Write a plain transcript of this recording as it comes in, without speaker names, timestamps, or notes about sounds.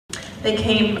They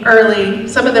came early.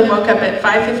 Some of them woke up at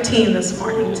 5:15 this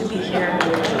morning to be here.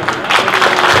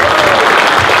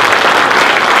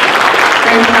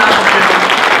 Very proud of them.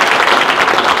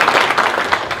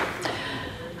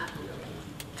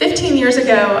 15 years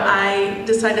ago, I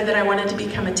decided that I wanted to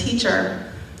become a teacher.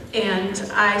 And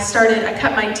I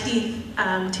cut my teeth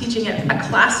teaching at a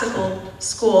classical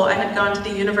school. I had gone to the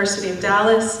University of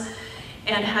Dallas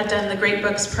and had done the Great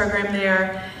Books program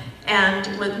there, and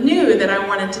knew that I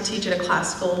wanted to teach at a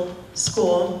classical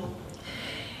school.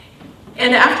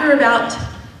 And after about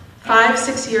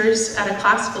 5-6 years at a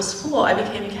classical school, I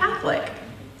became Catholic.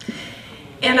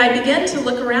 And I began to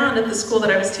look around at the school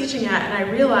that I was teaching at, and I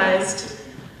realized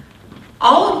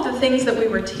all of the things that we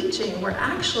were teaching were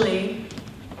actually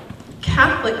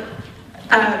Catholic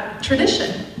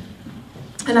tradition.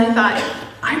 And I thought,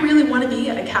 I really want to be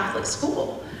at a Catholic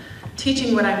school,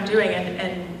 teaching what I'm doing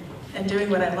and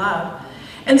doing what I love.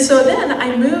 And so then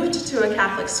I moved to a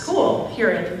Catholic school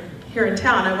here in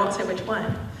town. I won't say which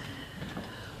one.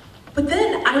 But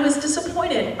then I was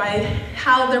disappointed by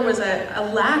how there was a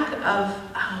lack of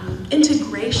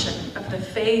integration of the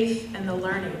faith and the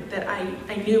learning that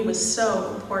I knew was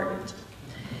so important.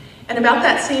 And about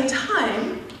that same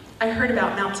time, I heard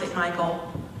about Mount St. Michael.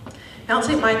 Mount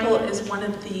St. Michael is one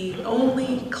of the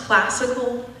only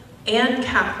classical and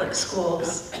Catholic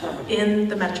schools in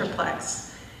the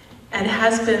Metroplex, and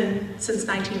has been since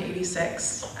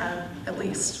 1986, at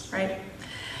least, right?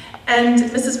 And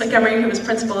Mrs. Montgomery, who was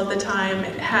principal at the time,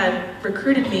 had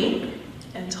recruited me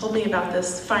and told me about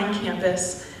this fine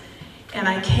campus. And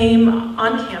I came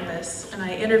on campus and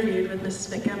I interviewed with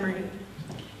Mrs. Montgomery.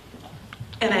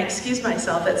 And I excused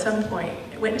myself at some point,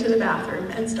 went into the bathroom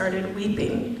and started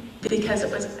weeping because it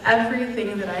was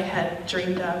everything that I had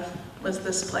dreamed of was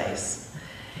this place.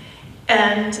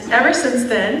 And ever since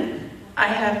then, I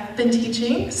have been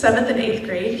teaching 7th and 8th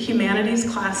grade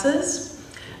humanities classes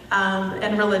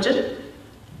and religion,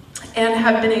 and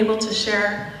have been able to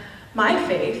share my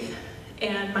faith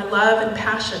and my love and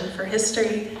passion for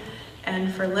history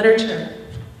and for literature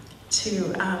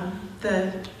to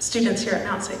the students here at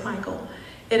Mount St. Michael.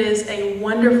 It is a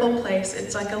wonderful place.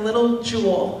 It's like a little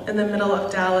jewel in the middle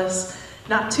of Dallas.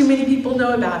 Not too many people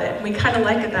know about it, and we kind of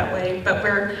like it that way, but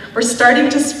we're starting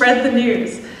to spread the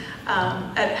news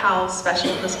at how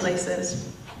special this place is.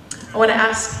 I want to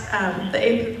ask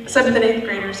the 7th and 8th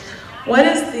graders, what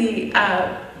is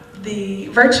the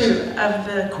virtue of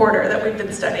the quarter that we've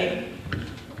been studying?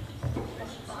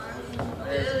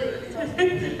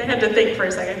 They had to think for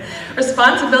a second.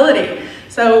 Responsibility.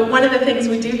 So one of the things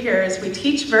we do here is we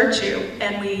teach virtue,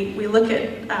 and we look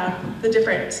at the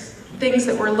different things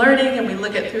that we're learning, and we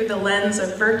look at through the lens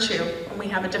of virtue, and we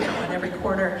have a different one every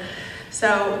quarter.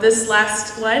 So this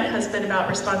last one has been about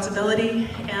responsibility,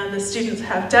 and the students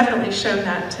have definitely shown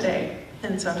that today,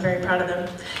 and so I'm very proud of them.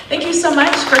 Thank you so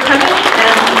much for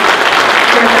coming.